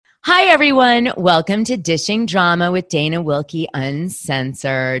Hi, everyone. Welcome to Dishing Drama with Dana Wilkie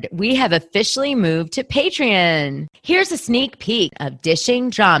Uncensored. We have officially moved to Patreon. Here's a sneak peek of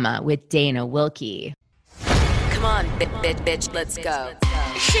Dishing Drama with Dana Wilkie. Come on, bitch, let's go.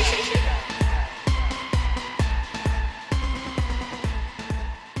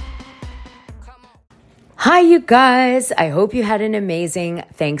 Hi, you guys. I hope you had an amazing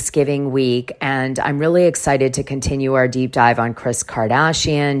Thanksgiving week, and I'm really excited to continue our deep dive on Kris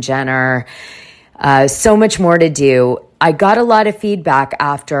Kardashian, Jenner. So much more to do. I got a lot of feedback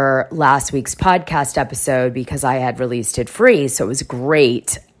after last week's podcast episode because I had released it free, so it was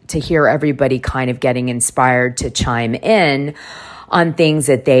great to hear everybody kind of getting inspired to chime in on things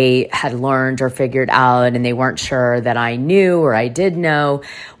that they had learned or figured out and they weren't sure that I knew or I did know.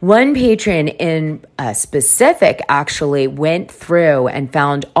 One patron in specific actually went through and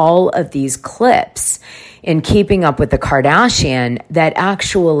found all of these clips in Keeping Up with the Kardashian that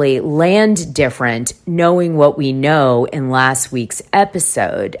actually land different, knowing what we know in last week's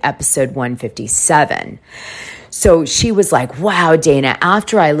episode 157. So she was like, wow, Dana,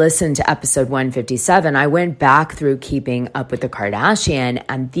 after I listened to episode 157, I went back through Keeping Up with the Kardashian,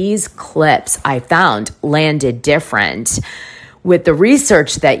 and these clips I found landed different with the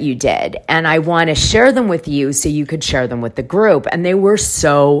research that you did. And I want to share them with you so you could share them with the group. And they were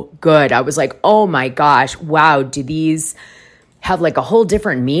so good. I was like, oh my gosh, wow, do these have like a whole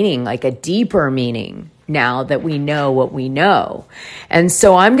different meaning, like a deeper meaning now that we know what we know? And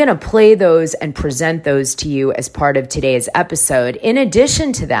so I'm going to play those and present those to you as part of today's episode. In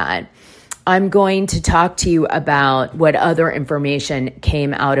addition to that, I'm going to talk to you about what other information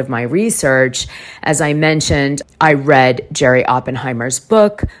came out of my research. As I mentioned, I read Jerry Oppenheimer's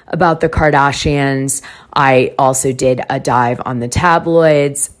book about the Kardashians. I also did a dive on the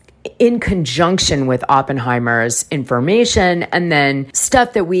tabloids in conjunction with Oppenheimer's information, and then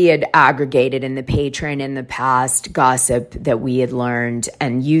stuff that we had aggregated in the Patreon in the past, gossip that we had learned,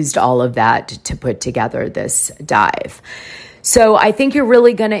 and used all of that to put together this dive. So I think you're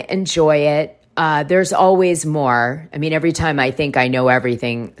really going to enjoy it. There's always more. I mean, every time I think I know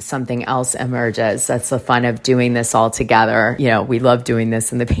everything, something else emerges. That's the fun of doing this all together. You know, we love doing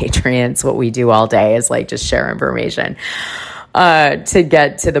this in the Patreon. It's what we do all day, is like just share information to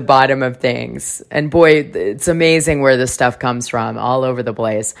get to the bottom of things. And boy, it's amazing where this stuff comes from, all over the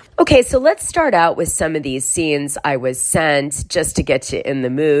place. Okay, so let's start out with some of these scenes I was sent just to get you in the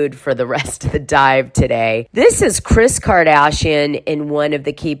mood for the rest of the dive today. This is Kris Kardashian in one of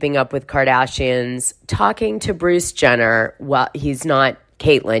the Keeping Up with Kardashians talking to Bruce Jenner. Well, he's not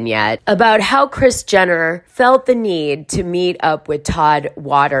Caitlyn yet, about how Kris Jenner felt the need to meet up with Todd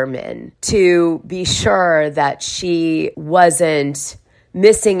Waterman to be sure that she wasn't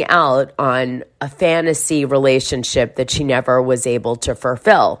missing out on a fantasy relationship that she never was able to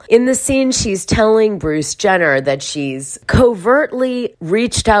fulfill. In the scene, she's telling Bruce Jenner that she's covertly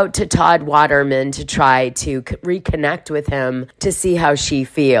reached out to Todd Waterman to try to reconnect with him to see how she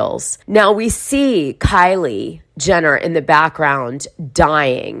feels. Now we see Kylie Jenner in the background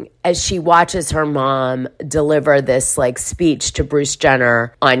dying as she watches her mom deliver this like speech to Bruce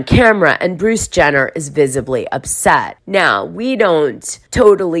Jenner on camera, and Bruce Jenner is visibly upset. Now, we don't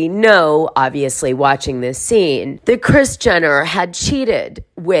totally know, obviously, watching this scene, that Kris Jenner had cheated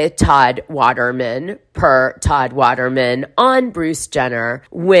with Todd Waterman, per Todd Waterman, on Bruce Jenner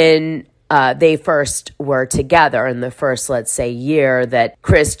when they first were together in the first, let's say, year that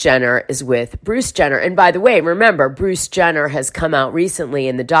Kris Jenner is with Bruce Jenner. And by the way, remember, Bruce Jenner has come out recently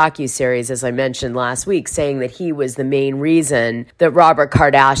in the docuseries, as I mentioned last week, saying that he was the main reason that Robert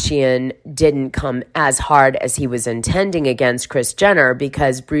Kardashian didn't come as hard as he was intending against Kris Jenner,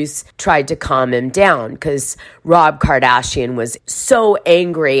 because Bruce tried to calm him down, because Rob Kardashian was so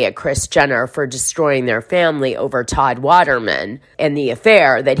angry at Kris Jenner for destroying their family over Todd Waterman and the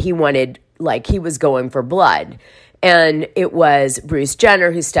affair that he wanted, like, he was going for blood. And it was Bruce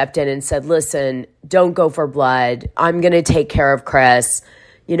Jenner who stepped in and said, listen, don't go for blood. I'm going to take care of Kris.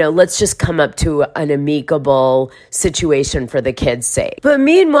 You know, let's just come up to an amicable situation for the kids' sake. But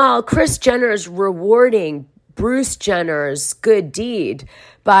meanwhile, Kris Jenner's rewarding Bruce Jenner's good deed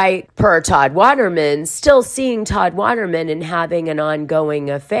by, per Todd Waterman, still seeing Todd Waterman and having an ongoing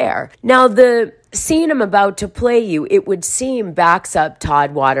affair. Now, the scene I'm about to play you, it would seem, backs up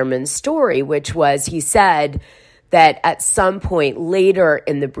Todd Waterman's story, which was, he said that at some point later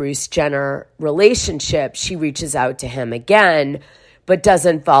in the Bruce Jenner relationship, she reaches out to him again, but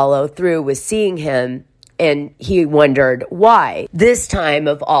doesn't follow through with seeing him and he wondered why. This time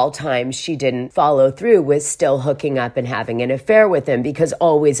of all times, she didn't follow through with still hooking up and having an affair with him, because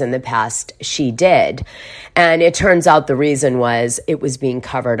always in the past she did. And it turns out the reason was it was being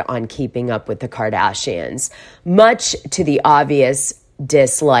covered on Keeping Up with the Kardashians, much to the obvious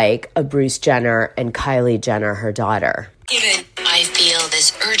dislike of Bruce Jenner and Kylie Jenner, her daughter. I feel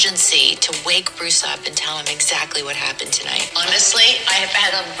this urgency to wake Bruce up and tell him exactly what happened tonight. Honestly, I have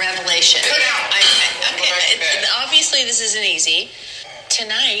had a revelation. Obviously, this isn't easy.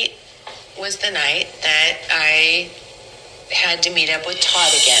 Tonight was the night that I had to meet up with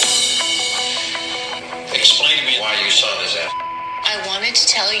Todd again. Explain to me why you saw this out. I wanted to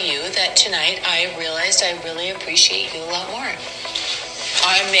tell you that tonight I realized I really appreciate you a lot more.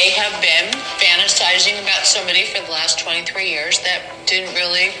 I may have been fantasizing about somebody for the last 23 years that didn't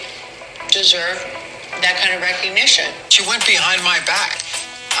really deserve that kind of recognition. You went behind my back.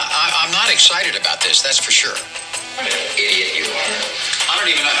 I'm not excited about this, that's for sure. What an idiot you are. I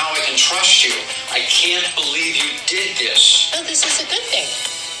don't even know how I can trust you. I can't believe you did this. No, this is a good thing.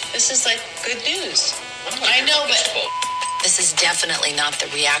 This is like good news. I know, but this is definitely not the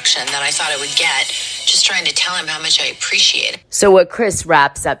reaction that I thought I would get. Just trying to tell him how much I appreciate it. So what Chris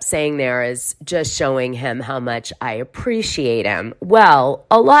wraps up saying there is just showing him how much I appreciate him. Well,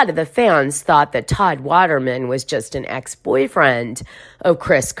 a lot of the fans thought that Todd Waterman was just an ex-boyfriend of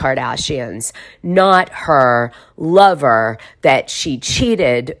Kris Kardashian's, not her lover that she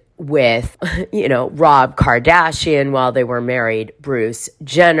cheated with, Rob Kardashian while they were married, Bruce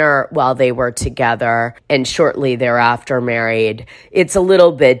Jenner while they were together, and shortly thereafter married. It's a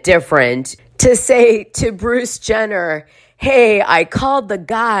little bit different to say to Bruce Jenner, hey, I called the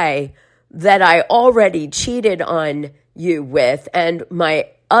guy that I already cheated on you with and my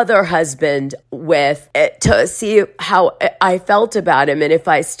other husband with, to see how I felt about him and if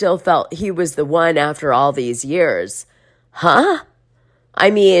I still felt he was the one after all these years. Huh? I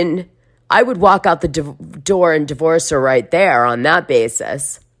mean, I would walk out the door and divorce her right there on that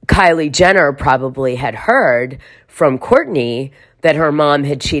basis. Kylie Jenner probably had heard from Kourtney that her mom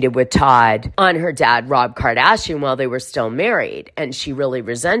had cheated with Todd on her dad, Rob Kardashian, while they were still married, and she really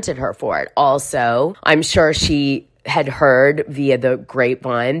resented her for it. Also, I'm sure she had heard via the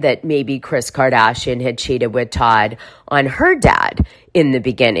grapevine that maybe Kris Kardashian had cheated with Todd on her dad in the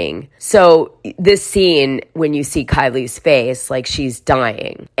beginning. So this scene, when you see Kylie's face, like she's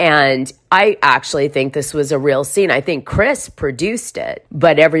dying. And I actually think this was a real scene. I think Kris produced it,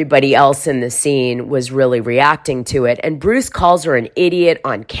 but everybody else in the scene was really reacting to it. And Bruce calls her an idiot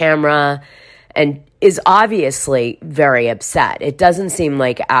on camera and is obviously very upset. It doesn't seem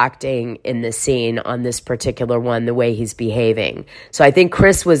like acting in the scene on this particular one, the way he's behaving. So I think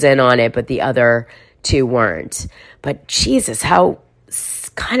Kris was in on it, but the other two weren't. But Jesus, how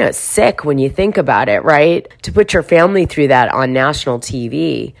kind of sick when you think about it, right? To put your family through that on national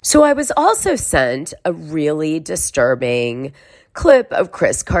TV. So I was also sent a really disturbing clip of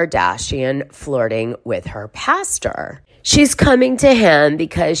Kris Kardashian flirting with her pastor. She's coming to him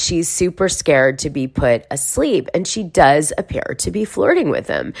because she's super scared to be put asleep, and she does appear to be flirting with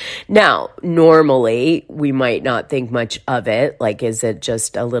him. Now, normally, we might not think much of it, like, is it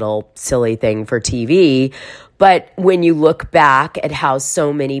just a little silly thing for TV? But when you look back at how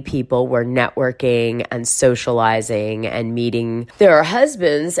so many people were networking and socializing and meeting their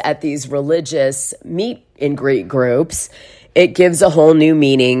husbands at these religious meet and greet groups, it gives a whole new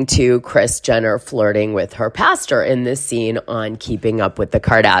meaning to Kris Jenner flirting with her pastor in this scene on Keeping Up with the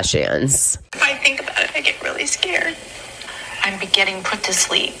Kardashians. If I think about it, I get really scared. I'm getting put to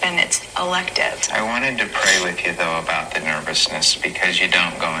sleep, and it's elective. I wanted to pray with you, though, about the nervousness, because you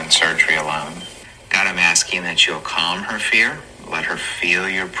don't go in surgery alone. God, I'm asking that you'll calm her fear, let her feel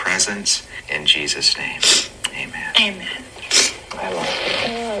your presence, in Jesus' name. Amen. Amen. I love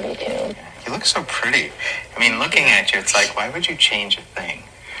you. I love you too. You look so pretty. I mean, looking at you, it's like, why would you change a thing?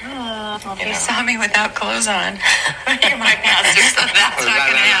 Oh, well, if you saw me without clothes on, you're my pastor, so that's not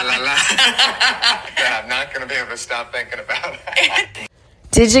going to happen. Yeah, I'm not going to be able to stop thinking about it.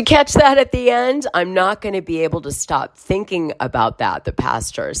 Did you catch that at the end? I'm not going to be able to stop thinking about that, the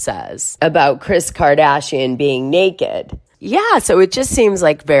pastor says, about Kris Kardashian being naked. Yeah, so it just seems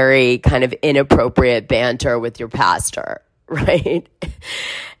like very kind of inappropriate banter with your pastor, right?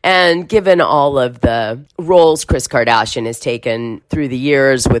 And given all of the roles Kris Kardashian has taken through the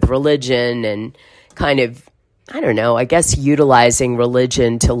years with religion and kind of, I don't know, I guess utilizing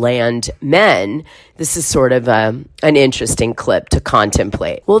religion to land men, this is sort of an interesting clip to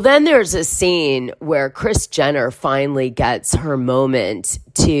contemplate. Well, then there's a scene where Kris Jenner finally gets her moment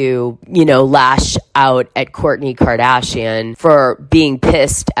to, lash out at Kourtney Kardashian for being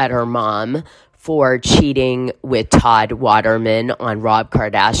pissed at her mom for cheating with Todd Waterman on Rob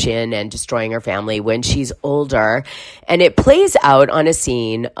Kardashian and destroying her family when she's older. And it plays out on a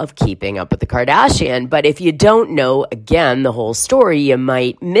scene of Keeping Up with the Kardashian. But if you don't know, again, the whole story, you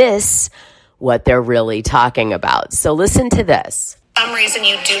might miss what they're really talking about. So listen to this. For some reason,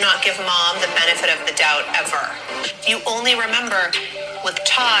 you do not give mom the benefit of the doubt ever. You only remember with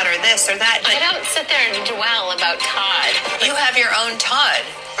Todd or this or that. I don't sit there and dwell about Todd. You have your own Todd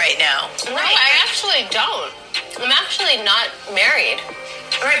right now. No, I actually don't. I'm actually not married.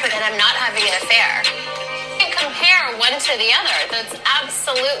 Right, but And I'm not having an affair. You can't compare one to the other. That's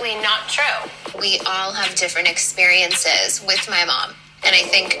absolutely not true. We all have different experiences with my mom. And I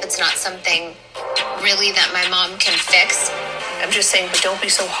think it's not something really that my mom can fix. I'm just saying, but don't be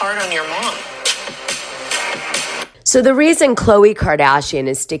so hard on your mom. So the reason Khloe Kardashian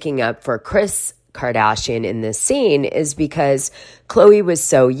is sticking up for Kris Kardashian in this scene is because Khloe was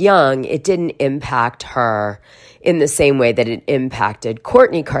so young, it didn't impact her in the same way that it impacted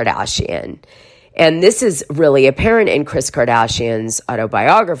Kourtney Kardashian. And this is really apparent in Kris Kardashian's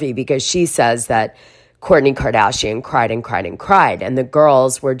autobiography because she says that Kourtney Kardashian cried and cried and cried, and the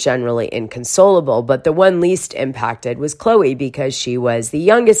girls were generally inconsolable, but the one least impacted was Khloe because she was the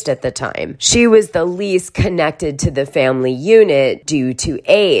youngest at the time. She was the least connected to the family unit due to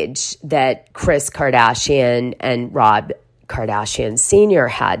age that Kris Kardashian and Rob Kardashian Sr.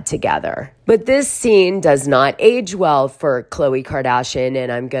 had together. But this scene does not age well for Khloe Kardashian,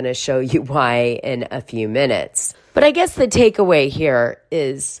 and I'm going to show you why in a few minutes. But I guess the takeaway here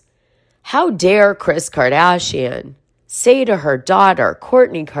is, how dare Kris Kardashian say to her daughter,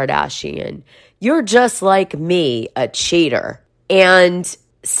 Kourtney Kardashian, "You're just like me, a cheater." And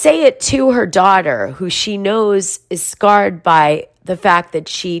say it to her daughter, who she knows is scarred by the fact that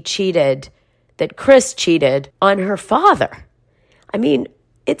that Kris cheated on her father. I mean,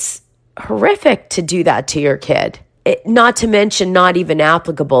 it's horrific to do that to your kid. Not to mention not even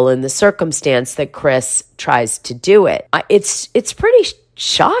applicable in the circumstance that Kris tries to do it. It's pretty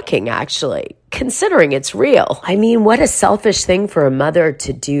shocking, actually, considering it's real. I mean, what a selfish thing for a mother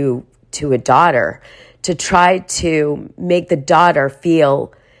to do to a daughter, to try to make the daughter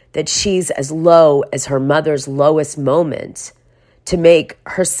feel that she's as low as her mother's lowest moment to make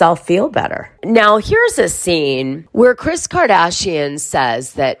herself feel better. Now, here's a scene where Kris Kardashian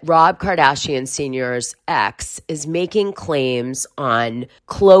says that Rob Kardashian Sr.'s ex is making claims on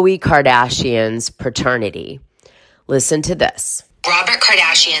Khloe Kardashian's paternity. Listen to this. Robert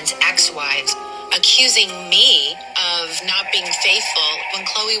Kardashian's ex-wives accusing me of not being faithful when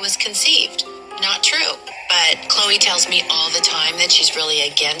Khloe was conceived. Not true. But Khloe tells me all the time that she's really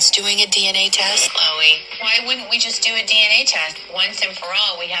against doing a DNA test. Khloe, why wouldn't we just do a DNA test? Once and for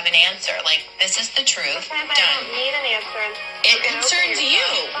all, we have an answer. Like, this is the truth. I Done. don't need an answer. It concerns you.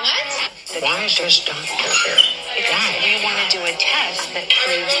 What? Why is this doctor here? Because we want to do a test that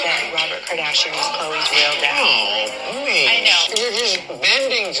proves that Robert Kardashian was Khloe's real dad. Oh, please. I know. You're just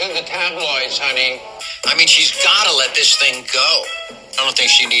bending to the tabloids, honey. I mean, she's got to let this thing go. I don't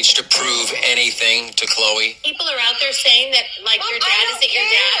think she needs to prove anything to Khloe. People are out there saying that, like, your dad isn't your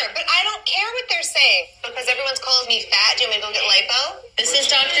dad. But I don't care what they're saying. Because everyone's calling me fat. Do you want me to go get lipo? This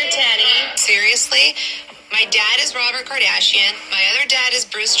is Dr. Teddy. Seriously? My dad is Robert Kardashian. My other dad is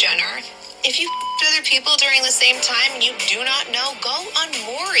Bruce Jenner. If you f***ed other people during the same time and you do not know, go on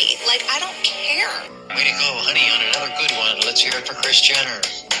Maury. Like, I don't care. Way to go, honey, on another good one. Let's hear it for Kris Jenner.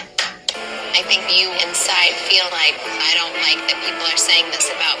 I think you inside feel like I don't like that people are saying this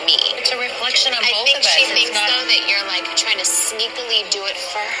about me. It's a reflection on I both think of us. she It's thinks, not- though, that you're, like, trying to sneakily do it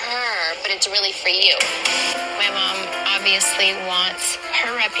for her, but it's really for you. My mom obviously wants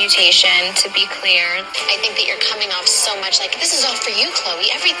her reputation to be clear. I think that you're coming off so much like, this is all for you,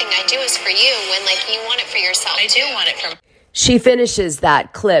 Khloe. Everything I do is for you, when, like, you want it for yourself. I do want it for She finishes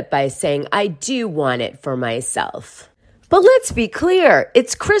that clip by saying, "I do want it for myself." But let's be clear,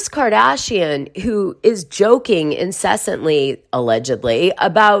 it's Kris Kardashian who is joking incessantly, allegedly,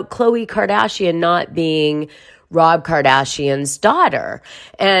 about Khloe Kardashian not being Rob Kardashian's daughter.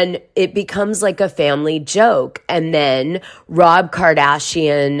 And it becomes like a family joke. And then Rob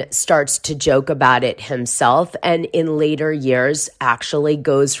Kardashian starts to joke about it himself, and in later years actually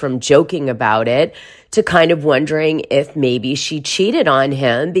goes from joking about it to kind of wondering if maybe she cheated on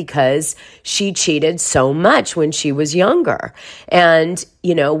him because she cheated so much when she was younger. And,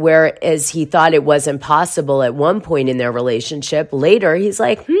 you know, whereas he thought it wasn't possible at one point in their relationship, later he's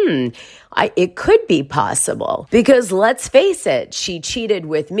like, it could be possible. Because let's face it, she cheated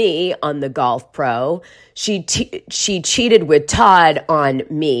with me on the Golf Pro. She cheated with Todd on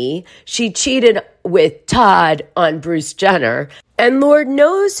me. She cheated with Todd on Bruce Jenner. And Lord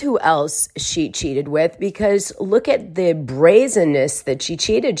knows who else she cheated with, because look at the brazenness that she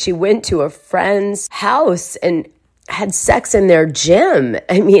cheated. She went to a friend's house and had sex in their gym.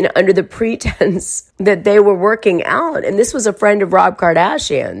 I mean, under the pretense that they were working out. And this was a friend of Rob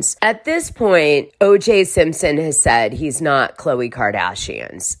Kardashian's. At this point, O.J. Simpson has said he's not Khloe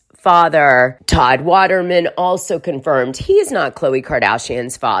Kardashian's father. Todd Waterman also confirmed he's not Khloe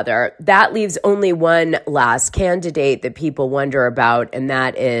Kardashian's father. That leaves only one last candidate that people wonder about, and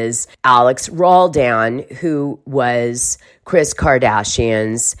that is Alex Roldan, who was Kris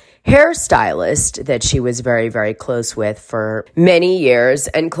Kardashian's hairstylist that she was very, very close with for many years.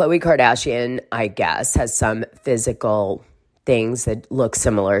 And Khloe Kardashian, I guess, has some physical things that look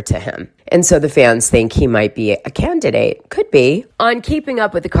similar to him. And so the fans think he might be a candidate. Could be. On Keeping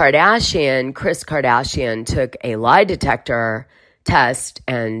Up with the Kardashian, Kris Kardashian took a lie detector test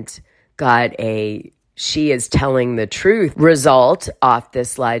and got a "she is telling the truth" result off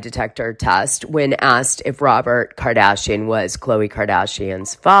this lie detector test when asked if Robert Kardashian was Khloe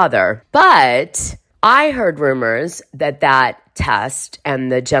Kardashian's father. But I heard rumors that that test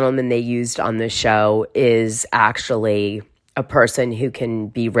and the gentleman they used on the show is actually a person who can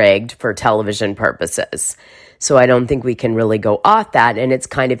be rigged for television purposes. So I don't think we can really go off that. And it's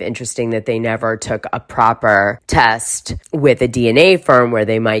kind of interesting that they never took a proper test with a DNA firm where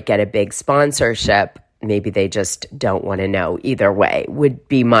they might get a big sponsorship. Maybe they just don't want to know. Either way would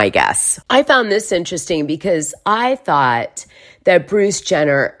be my guess. I found this interesting because I thought that Bruce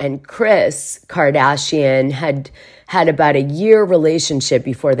Jenner and Kris Kardashian had about a year relationship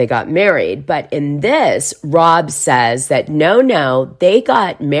before they got married. But in this, Rob says that no, they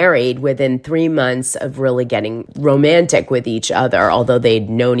got married within 3 months of really getting romantic with each other, although they'd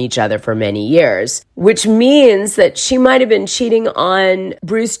known each other for many years, which means that she might have been cheating on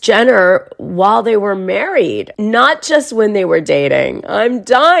Bruce Jenner while they were married, not just when they were dating. I'm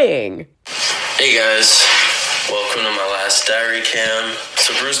dying. Hey guys. Welcome to my last diary cam.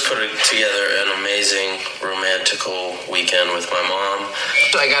 So Bruce put together an amazing romantical weekend with my mom.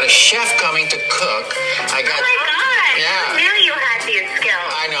 I got a chef coming to cook. Oh my God. Yeah. I knew you had these skills.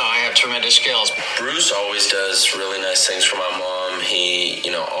 I know, I have tremendous skills. Bruce always does really nice things for my mom. He,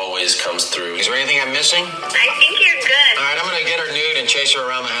 always comes through. Is there anything I'm missing? I think you're good. All right, I'm going to get her nude and chase her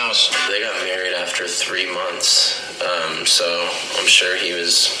around the house. They got married after 3 months. So I'm sure he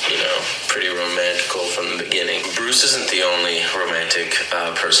was, pretty romantical from the beginning. Bruce isn't the only romantic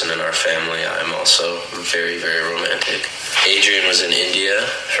person in our family. I'm also very, very romantic. Adrian was in India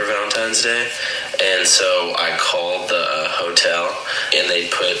for Valentine's Day, and so I called the hotel, and they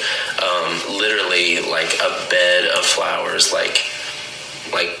put literally like a bed of flowers, like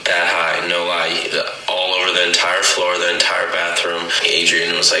that high, no lie, all over the entire floor, the entire bathroom.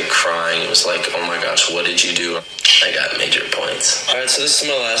 Adrian was like crying. It was like, oh my gosh, what did you do? I got major points. All right, so this is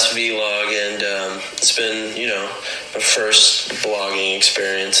my last vlog, and it's been, my first blogging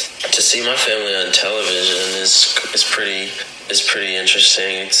experience. To see my family on television is pretty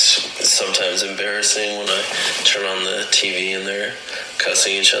interesting. It's sometimes embarrassing when I turn on the TV and they're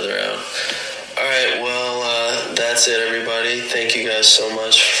cussing each other out. All right, well, that's it, everybody. Thank you guys so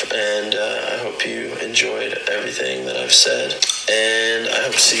much, and I hope you enjoyed everything that I've said, and I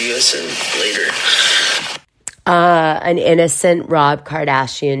hope to see you guys soon. Later. An innocent Rob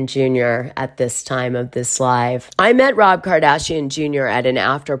Kardashian Jr. at this time of this live. I met Rob Kardashian Jr. at an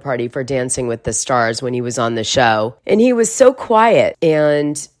after party for Dancing with the Stars when he was on the show, and he was so quiet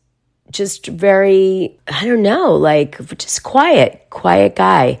and just very, just quiet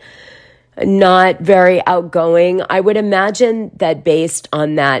guy. Not very outgoing. I would imagine that based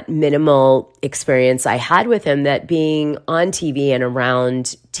on that minimal experience I had with him, that being on TV and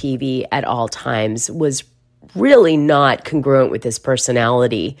around TV at all times was really not congruent with his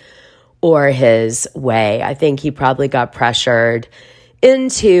personality or his way. I think he probably got pressured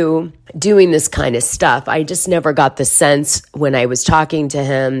into doing this kind of stuff. I just never got the sense when I was talking to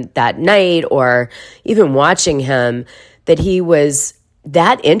him that night or even watching him that he was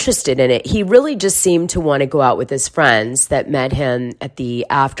that interested in it. He really just seemed to want to go out with his friends that met him at the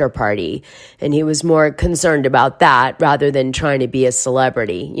after party. And he was more concerned about that rather than trying to be a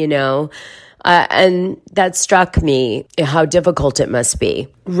celebrity, and that struck me how difficult it must be.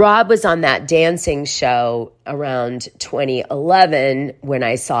 Rob was on that dancing show around 2011 when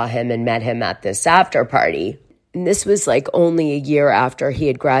I saw him and met him at this after party. And this was like only a year after he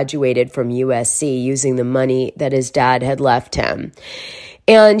had graduated from USC using the money that his dad had left him.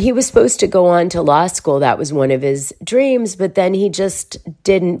 And he was supposed to go on to law school. That was one of his dreams, but then he just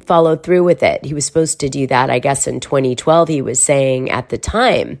didn't follow through with it. He was supposed to do that, I guess, in 2012, he was saying at the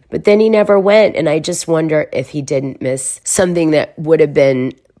time. But then he never went, and I just wonder if he didn't miss something that would have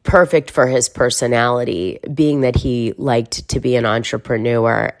been perfect for his personality, being that he liked to be an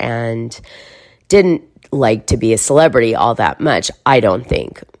entrepreneur and didn't like to be a celebrity all that much. I don't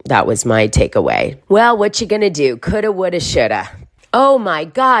think. That was my takeaway. Well, what you gonna do? Coulda, woulda, shoulda. Oh my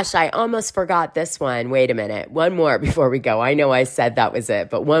gosh, I almost forgot this one. Wait a minute. One more before we go. I know I said that was it,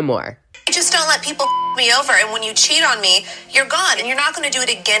 but one more. Just don't let people me over, and when you cheat on me, you're gone, and you're not going to do it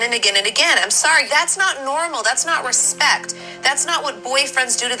again and again and again. I'm sorry, that's not normal. That's not respect. That's not what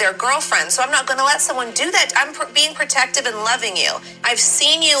boyfriends do to their girlfriends. So I'm not going to let someone do that. I'm being protective and loving you. I've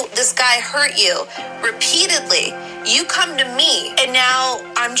seen this guy hurt you repeatedly. You come to me, and now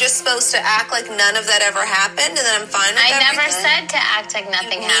I'm just supposed to act like none of that ever happened, and then I'm fine with everything? I never said to act like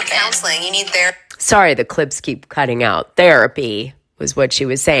nothing happened. You need counseling. You need therapy. Sorry, the clips keep cutting out. Therapy was what she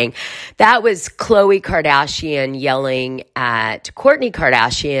was saying. That was Khloe Kardashian yelling at Kourtney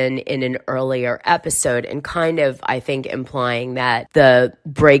Kardashian in an earlier episode, and kind of, I think, implying that the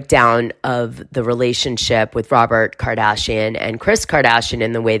breakdown of the relationship with Robert Kardashian and Kris Kardashian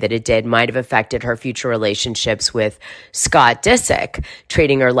in the way that it did might have affected her future relationships with Scott Disick,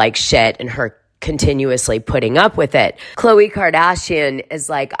 treating her like shit and her continuously putting up with it. Khloe Kardashian is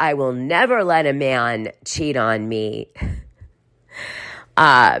like, I will never let a man cheat on me.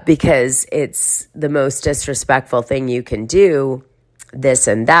 Because it's the most disrespectful thing you can do, this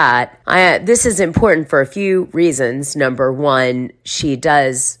and that. This is important for a few reasons. Number one, she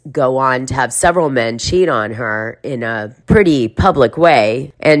does go on to have several men cheat on her in a pretty public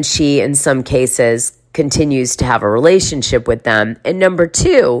way, and she, in some cases, continues to have a relationship with them. And number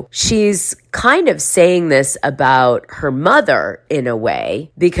two, she's kind of saying this about her mother in a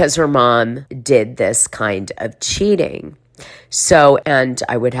way, because her mom did this kind of cheating. So, and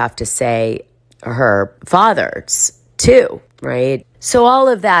I would have to say her father's too, right? So all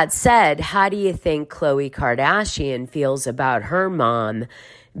of that said, how do you think Khloe Kardashian feels about her mom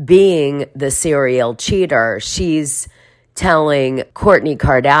being the serial cheater? She's telling Kourtney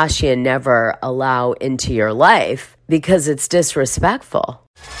Kardashian never allow into your life because it's disrespectful.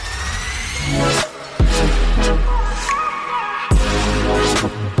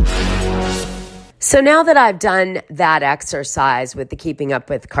 So now that I've done that exercise with the Keeping Up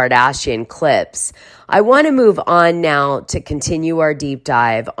with Kardashian clips, I want to move on now to continue our deep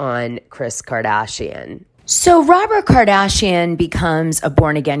dive on Kris Kardashian. So Robert Kardashian becomes a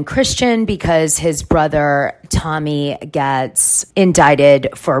born-again Christian because his brother Tommy gets indicted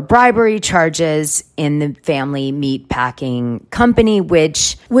for bribery charges in the family meatpacking company,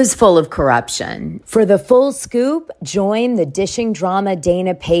 which was full of corruption. For the full scoop, join the Dishing Drama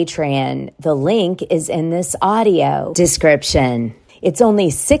Dana Patreon. The link is in this audio description. It's only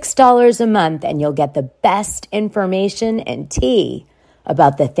 $6 a month, and you'll get the best information and tea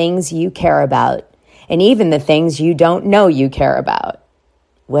about the things you care about. And even the things you don't know you care about.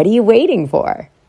 What are you waiting for?